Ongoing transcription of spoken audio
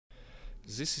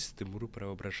This is Timur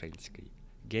Preobrazhensky,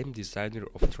 game designer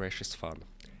of Trashisfun,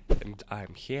 and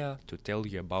I'm here to tell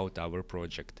you about our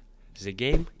project. The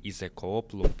game is a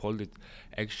co-op low-poly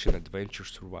action-adventure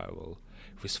survival,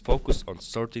 with focus on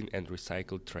sorting and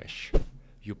recycled trash.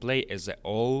 You play as a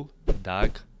owl,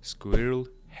 dog, squirrel,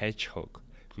 hedgehog,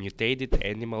 mutated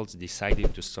animals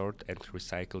deciding to sort and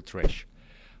recycle trash.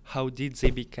 How did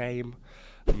they become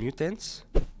mutants?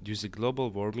 Due to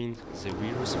global warming, the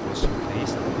virus was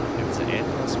released and the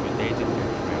animals mutated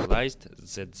and realized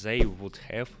that they would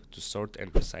have to sort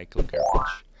and recycle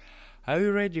garbage. Are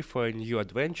you ready for a new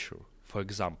adventure? For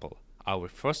example, our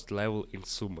first level in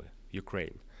Sumy,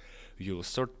 Ukraine. You will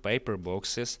sort paper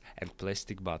boxes and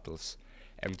plastic bottles,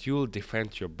 and you will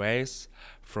defend your base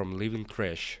from living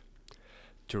trash.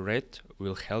 Turret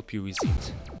will help you with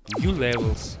it. New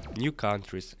levels, new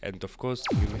countries, and of course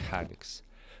new mechanics.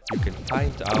 You can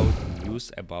find out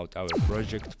news about our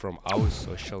project from our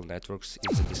social networks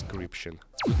in the description.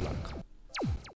 Good luck!